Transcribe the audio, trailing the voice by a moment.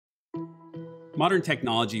Modern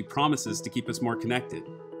technology promises to keep us more connected.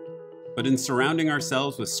 But in surrounding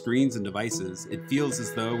ourselves with screens and devices, it feels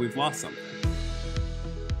as though we've lost something.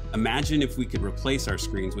 Imagine if we could replace our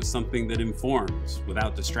screens with something that informs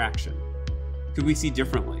without distraction. Could we see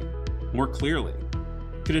differently, more clearly?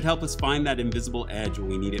 Could it help us find that invisible edge when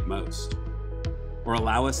we need it most? Or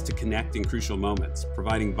allow us to connect in crucial moments,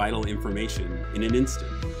 providing vital information in an instant?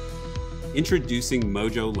 Introducing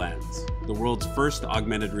Mojo Lens, the world's first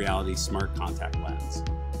augmented reality smart contact lens.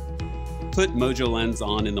 Put Mojo Lens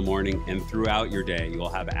on in the morning, and throughout your day, you'll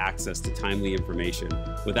have access to timely information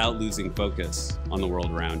without losing focus on the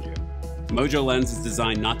world around you. Mojo Lens is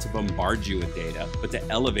designed not to bombard you with data, but to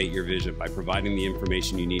elevate your vision by providing the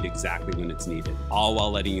information you need exactly when it's needed, all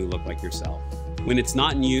while letting you look like yourself. When it's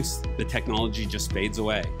not in use, the technology just fades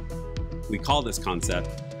away. We call this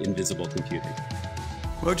concept invisible computing.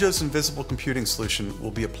 Mojo's invisible computing solution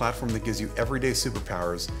will be a platform that gives you everyday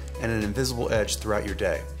superpowers and an invisible edge throughout your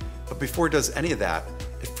day. But before it does any of that,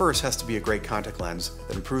 it first has to be a great contact lens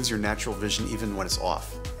that improves your natural vision even when it's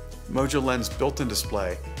off. Mojo Lens built-in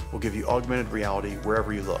display will give you augmented reality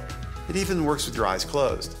wherever you look. It even works with your eyes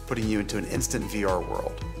closed, putting you into an instant VR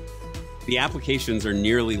world. The applications are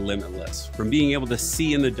nearly limitless, from being able to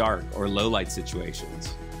see in the dark or low-light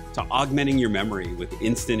situations, to augmenting your memory with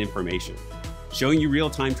instant information, showing you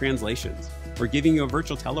real-time translations, or giving you a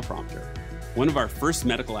virtual teleprompter. One of our first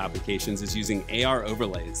medical applications is using AR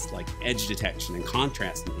overlays like edge detection and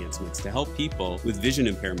contrast enhancements to help people with vision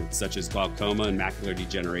impairments such as glaucoma and macular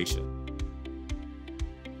degeneration.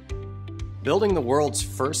 Building the world's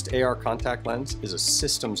first AR contact lens is a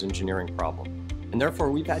systems engineering problem, and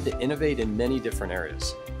therefore we've had to innovate in many different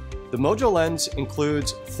areas. The Mojo Lens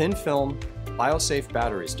includes thin film, biosafe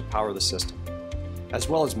batteries to power the system, as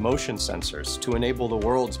well as motion sensors to enable the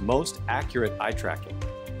world's most accurate eye tracking.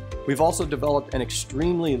 We've also developed an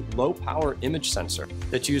extremely low-power image sensor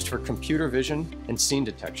that's used for computer vision and scene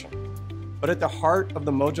detection. But at the heart of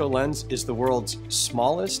the Mojo Lens is the world's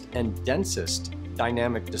smallest and densest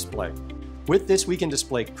dynamic display. With this, we can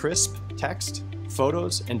display crisp text,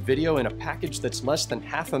 photos, and video in a package that's less than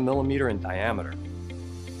 0.5 millimeter in diameter.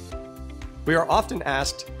 We are often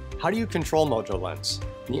asked, how do you control Mojo Lens?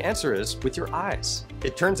 And the answer is with your eyes.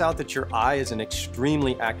 It turns out that your eye is an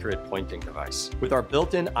extremely accurate pointing device. With our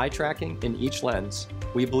built-in eye tracking in each lens,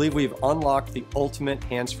 we believe we've unlocked the ultimate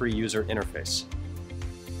hands-free user interface.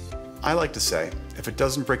 I like to say, if it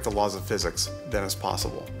doesn't break the laws of physics, then it's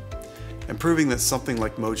possible. And proving that something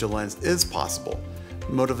like Mojo Lens is possible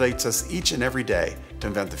motivates us each and every day to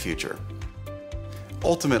invent the future.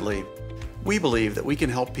 Ultimately, we believe that we can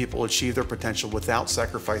help people achieve their potential without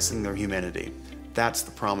sacrificing their humanity. That's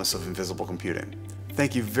the promise of invisible computing.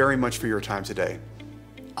 Thank you very much for your time today.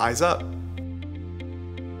 Eyes up!